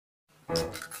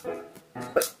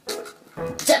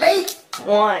Jeffy?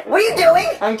 What? What are you doing?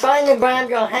 I'm trying to grab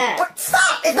your hat. What?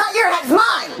 Stop! It's not your hat, it's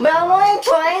mine! But I want to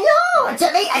try it on.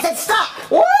 Jeffy, I said stop!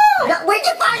 What? No, where'd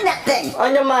you find that thing?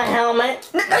 Under my helmet.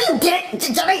 No, you didn't!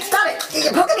 Jeffy, stop it!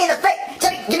 You're poking me in the face!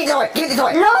 Jeffy, give me the toy! Give me the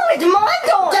toy! No, it's my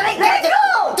door. Jeffy, let Jeffy,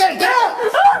 go. Jeffy, give it!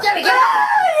 Jeffy, give it!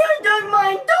 You took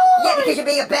my door. Yeah, because you're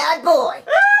being a bad boy!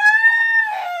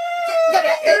 Jeffy,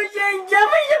 You said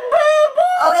Jeffy's a bad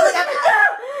boy. oh, look,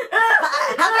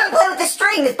 how can you play with this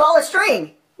string, this ball of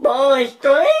string? Ball of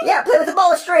string? Yeah, play with the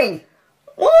ball of string.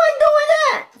 What am I doing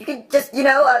that? You can just, I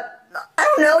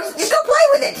don't know, just go play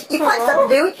with it. You find something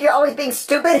to do. You're always being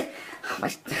stupid. Oh,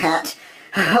 my hat.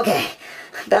 Okay,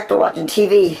 back to watching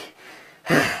TV.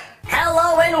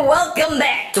 Hello and welcome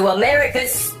back to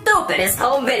America's Stupidest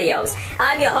Home Videos.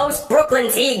 I'm your host, Brooklyn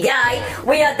T. Guy.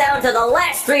 We are down to the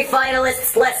last 3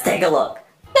 finalists. Let's take a look.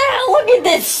 Now, look at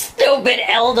this stupid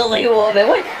elderly woman.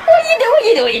 What are you doing? What are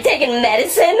you doing? You taking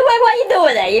medicine? Why are you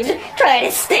doing that? You're just trying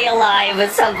to stay alive or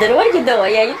something. What are you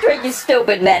doing? Yeah, you're drinking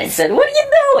stupid medicine. What are you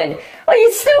doing? Oh, you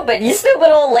stupid. You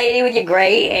stupid old lady with your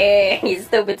gray hair. You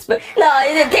stupid No,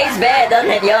 it tastes bad,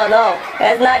 doesn't it? Yo, no.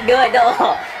 That's not good.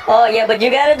 No. Oh, yeah, but you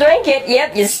gotta drink it.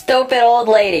 Yep, you stupid old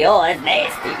lady. Oh, that's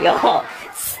nasty. Oh,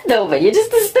 stupid. You're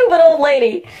just a stupid old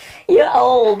lady. You're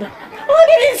old. Look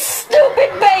at this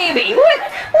stupid baby. What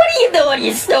are you doing,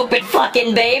 you stupid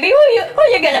fucking baby? Who are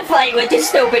you gonna fight with your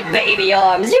stupid baby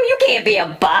arms? You can't be a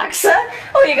boxer.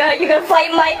 Oh, you gonna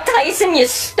fight Mike Tyson, you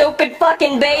stupid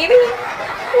fucking baby?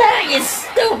 Nah, you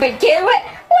stupid kid. What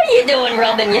are you doing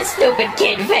rubbing your stupid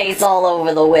kid face all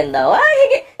over the window?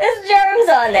 There's germs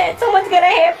on that. Someone's gonna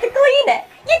have to clean it.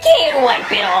 You can't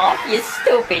wipe it off, you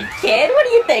stupid kid. What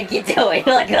do you think you're doing?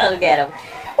 Look at him.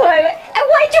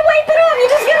 Why'd you wipe it off? You're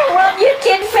just gonna rub your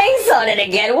kid face on it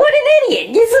again. What an idiot.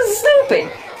 You're so stupid.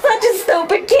 Such a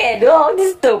stupid kid. Oh,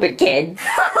 this stupid kid.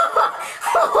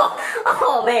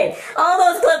 Oh, man. All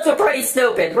those clips were pretty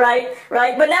stupid, right?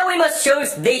 But now we must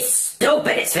choose the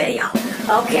stupidest video.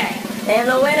 Okay. And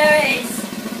the winner is...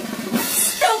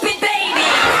 Stupid Baby!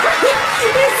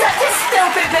 You're such a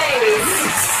stupid baby.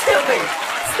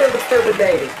 Stupid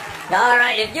baby.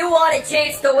 Alright, if you want a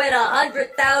chance to win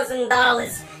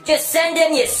 $100,000, just send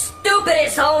in your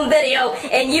stupidest home video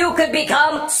and you could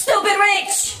become stupid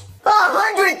rich!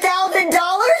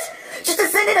 $100,000? Just to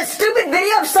send in a stupid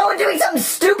video of someone doing something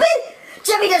stupid?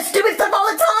 Jeffy does stupid stuff all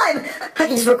the time! I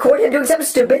can just record him doing something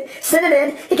stupid, send it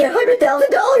in, and get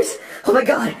 $100,000! Oh my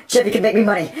god, Jeffy can make me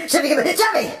money! Jeffy!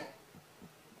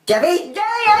 Daddy, I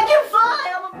can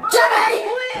fly! Jeffy!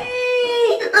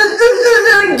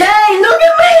 Daddy, look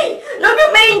at me! Look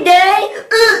at me, Daddy!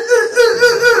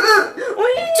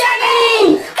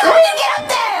 Jeffy! How did you get up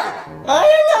there? I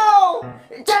don't know!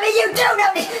 Jeffy, you do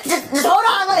know! Just hold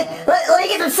on, let me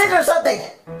get some scissors or something!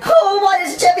 Oh, why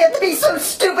does Jeffy have to be so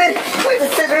stupid? Where's the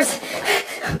scissors?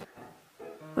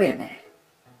 Wait a minute.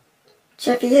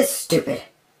 Jeffy is stupid.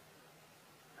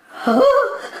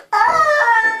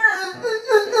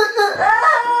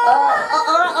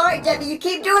 Alright, Jeffy, you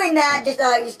keep doing that.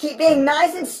 Just keep being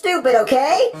nice and stupid,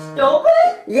 okay?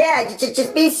 Stupid? Yeah,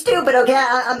 just be stupid, okay?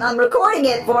 I'm recording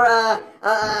it for a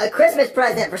Christmas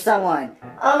present for someone.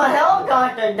 I'm a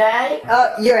helicopter, Daddy.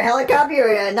 Oh, you're a helicopter?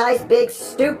 You're a nice, big,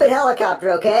 stupid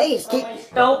helicopter, okay? Just keep... I'm a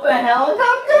stupid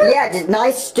helicopter? Yeah, just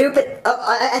nice, stupid... Oh,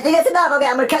 I think that's enough. Okay,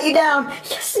 I'm gonna cut you down.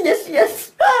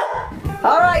 Yes.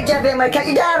 Alright, Jeffy, I'm gonna cut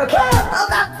you down, okay?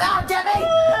 Oh, Jeffy!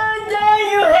 Daddy,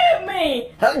 you hit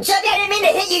me! Oh, Jeffy, I didn't mean to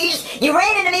hit you. You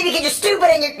ran into me because you're stupid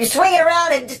and you're swinging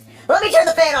around and just... Let me turn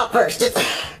the fan off first.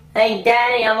 Hey,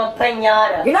 Daddy, I'm a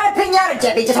piñata. You're not a piñata,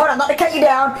 Jeffy. Just hold on, I'm about to cut you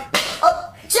down. Oh,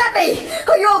 Jeffy!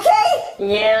 Are you okay?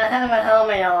 Yeah, I have a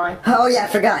helmet on. Oh, yeah, I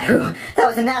forgot. Whew, that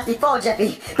was a nasty fall,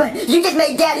 Jeffy. But you just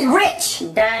made Daddy rich.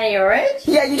 Daddy, you rich?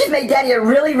 Yeah, you just made Daddy a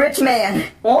really rich man.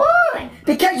 Why?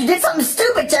 Because you did something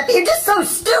stupid, Jeffy. You're just so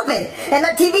stupid. And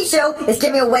that TV show is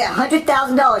giving away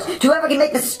 $100,000 to whoever can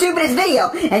make the stupidest video.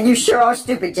 And you sure are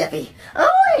stupid, Jeffy. I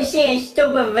want to see a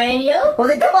stupid video. Well,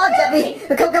 then come on, Jeffy.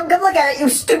 Come look at it, you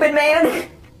stupid man.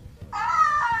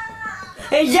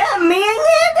 Is that me in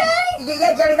there, Daddy?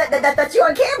 Yeah, Jeffy, that's you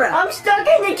on camera. I'm stuck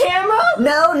in the camera?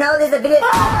 No, there's a video.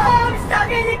 Oh, I'm stuck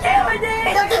in the camera,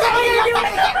 Daddy. Oh my God, Daddy.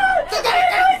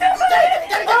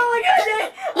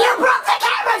 You broke the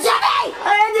camera, Jeffy!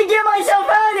 I had to get myself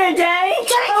out of there, Daddy.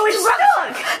 I was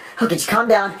stuck. Okay, just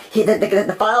calm down.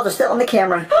 The files are still on the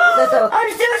camera. So, I'm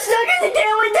still stuck in the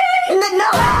camera, Daddy. no!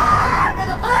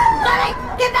 Jeffy,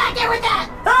 get back here with that!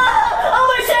 I'm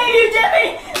gonna save you,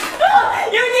 Jeffy.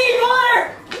 You need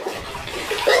water.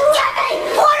 Jeffy,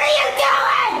 what are you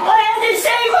doing? I had to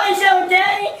save myself,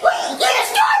 Daddy. You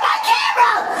destroyed my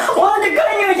camera! Well, the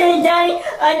good news is, Daddy, Daddy.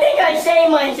 I think I saved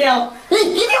myself. If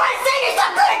you want to save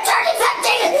yourself, go to church and some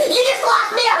Jesus. You just lost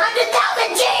me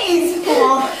 100,000 G's.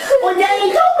 Oh, well,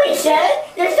 Daddy, don't be sad.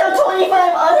 There's still 25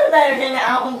 other letters in the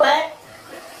alphabet.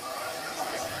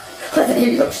 Listen here,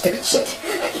 you little stupid shit.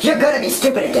 You're gonna be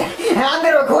stupid again. And I'm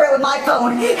gonna record it with my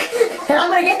phone. And I'm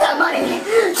gonna get that money.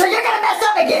 So you're gonna mess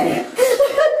up again.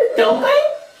 Don't I?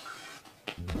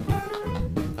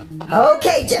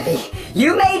 Okay, Jeffy.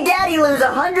 You made Daddy lose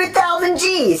 100,000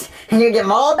 G's. And you give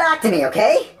them all back to me,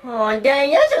 okay? Oh,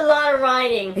 Daddy, that's a lot of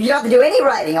writing. You don't have to do any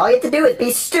writing. All you have to do is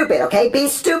be stupid, okay? Be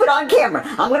stupid on camera.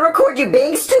 I'm gonna record you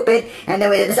being stupid, and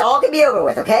then this all can be over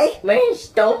with, okay? Being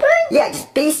stupid? Yeah,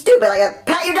 just be stupid, like a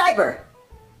pat your diaper.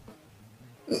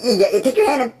 Yeah, take your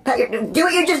hand and pat your... Do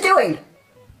what you're just doing.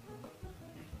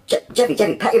 Jeffy,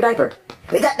 pat your diaper.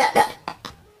 That.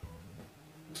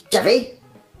 Jeffy,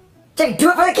 do it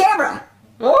for the camera.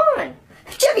 What?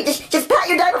 Jeffy, just pat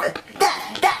your diaper for... That.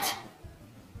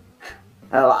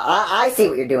 Oh, I see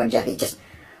what you're doing, Jeffy.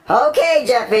 Okay,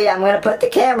 Jeffy, I'm gonna put the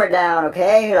camera down,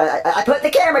 okay? I put the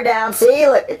camera down. See,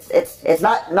 look, it's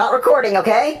not recording,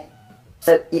 okay?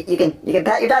 So you can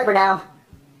pat your diaper now.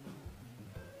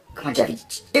 Come on, Jeffy,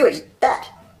 just do it. Just that.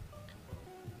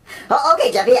 Oh, okay,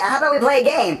 Jeffy. How about we play a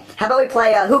game? How about we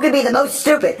play who could be the most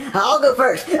stupid? I'll go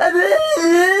first. What are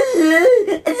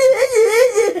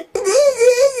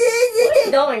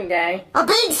you doing, Daddy? I'm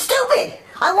being stupid.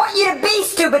 I want you to be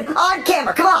stupid on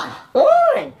camera. Come on.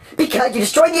 Why? Because you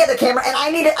destroyed the other camera, and I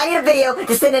need a video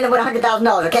to send in and win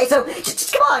 $100,000. Okay, so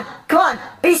just come on,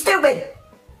 be stupid.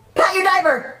 Pat your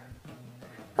diaper.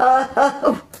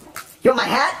 Oh, you want my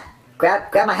hat?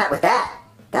 Grab my hat with that.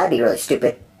 That'd be really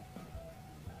stupid.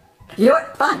 You know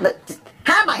what? Fine. Look, just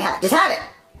have my hat. Just have it.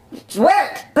 Just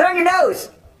wear it. Put it on your nose.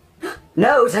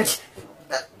 Nose.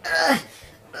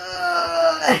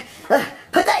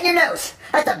 Put that in your nose.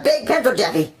 That's a big pencil,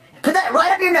 Jeffy. Put that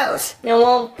right up your nose. It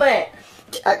won't fit.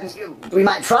 We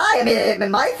might try. I mean, it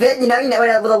might fit. You know,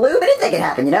 with a lube, anything can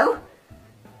happen. You know.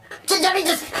 Jeffy,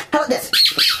 just how about this?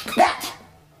 That.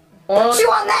 Well, Chew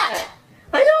on that.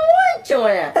 I don't want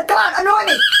to. Come on, annoy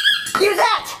me. Use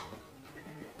that.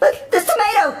 Look, this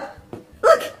tomato.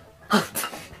 Look. Oh,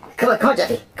 come on,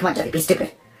 Jeffy. Come on, Jeffy. Be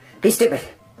stupid. Be stupid.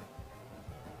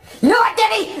 You know what,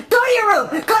 Jeffy? Go to your room.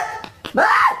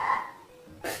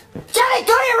 Jeffy,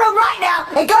 go to your room right now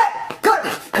and go.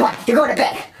 Come on, you're going to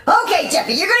bed. Okay,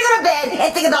 Jeffy, you're gonna go to bed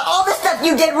and think about all the stuff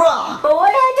you did wrong. But what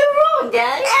did I do wrong,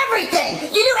 Daddy?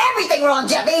 Everything. You do everything wrong,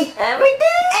 Jeffy.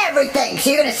 Everything? Everything. So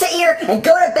you're gonna sit here and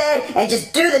go to bed and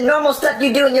just do the normal stuff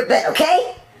you do in your bed,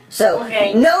 okay? So,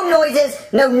 okay. No noises,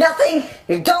 no nothing.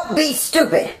 Don't be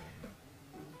stupid.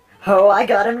 Oh, I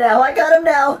got him now.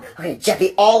 Okay,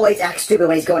 Jeffy always acts stupid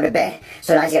when he's going to bed.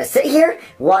 So now he's gotta sit here,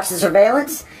 watch the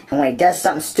surveillance, and when he does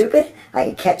something stupid, I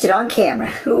can catch it on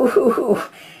camera. Ooh.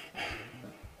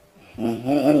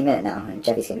 Any minute now, and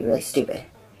Jeffy's gonna be really stupid.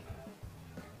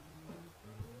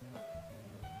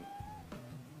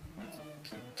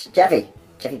 Jeffy,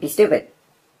 be stupid.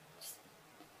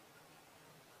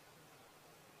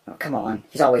 Oh, come on.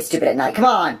 He's always stupid at night. Come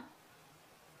on!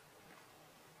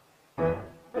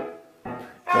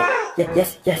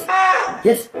 Yes.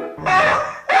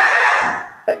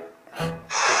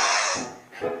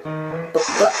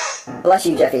 Bless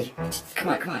you, Jeffy. Come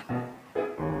on.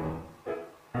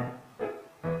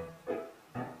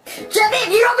 Jeffy, if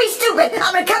you don't be stupid,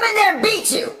 I'm gonna come in there and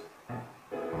beat you!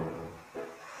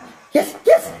 Yes,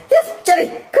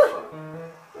 Jeffy, come on!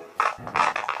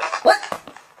 What?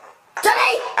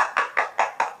 Jeffy!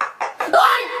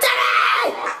 Oh,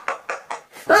 Jeffy!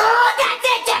 Oh, that's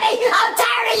it, Jeffy! I'm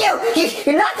tired of you!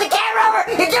 You knocked the camera over!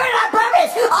 You're doing it on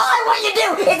purpose! All I want you to do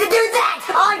is to do that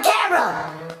on camera!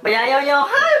 But I don't know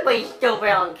how to be stupid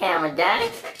on camera, Daddy.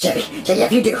 Jeffy,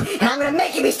 if you do, and I'm gonna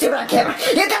make you be stupid on camera.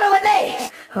 You're coming with me!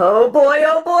 Oh boy,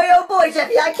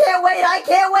 Jeffy, I can't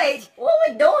wait! What are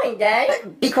we doing, Daddy?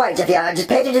 Be quiet, Jeffy, just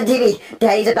pay attention to the TV.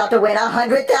 Daddy's about to win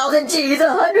 100,000 G's,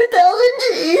 100,000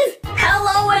 G's!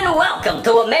 Hello and welcome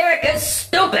to America's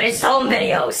Stupidest Home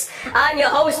Videos. I'm your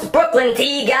host, Brooklyn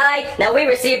T Guy. Now, we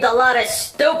received a lot of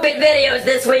stupid videos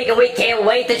this week, and we can't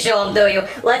wait to show them to you.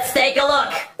 Let's take a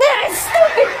look.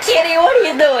 Stupid kitty, what are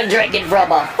you doing drinking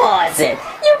from a faucet?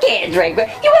 You can't drink. You have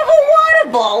a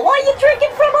water bowl. Why are you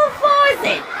drinking from a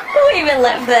faucet? Who even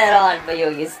left that on for you,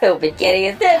 you stupid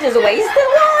kitty? They're just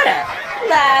wasting water.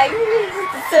 Nah, he's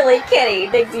just a silly kitty. He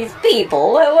thinks he's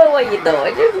people. What are you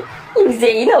doing?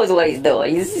 He knows what he's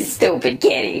doing. He's a stupid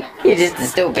kitty. You're just a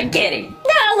stupid kitty.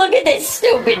 No, Now look at this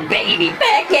stupid baby.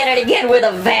 Back at it again with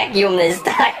a vacuum this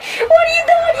time. What are you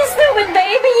doing, you stupid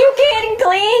baby? You can't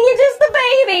clean. You're just a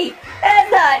baby.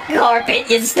 That's not carpet,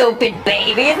 you stupid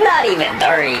baby. It's not even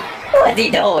dirty. What's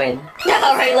he doing?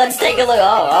 Alright, let's take a look.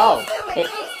 Oh.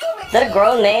 Is that a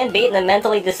grown man beating a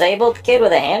mentally disabled kid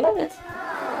with a hammer?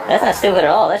 That's not stupid at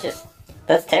all.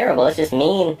 That's terrible. That's just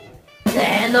mean.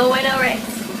 And the winner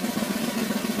is...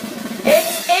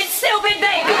 It's stupid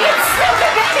baby! It's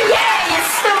stupid baby! Yeah, you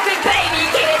stupid baby! You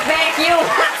can't vacuum!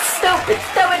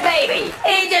 Stupid baby!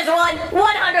 He just won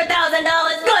 $100,000!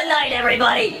 Good night,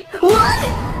 everybody! What?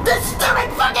 The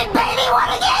stupid fucking baby won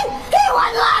again? He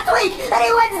won last week, and he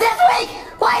wins this week!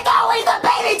 Why, it's always the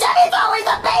baby, Jeffy! It's always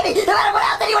the baby! No matter what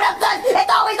else anyone else does,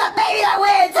 it's always the baby that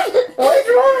wins! What's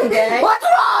wrong, Dad? What's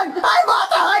wrong? I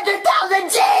lost 100,000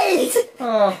 G's!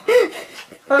 Oh,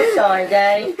 I'm sorry,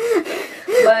 Daddy.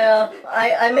 But,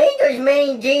 I made as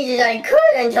many G's as I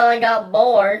could until I got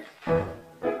bored.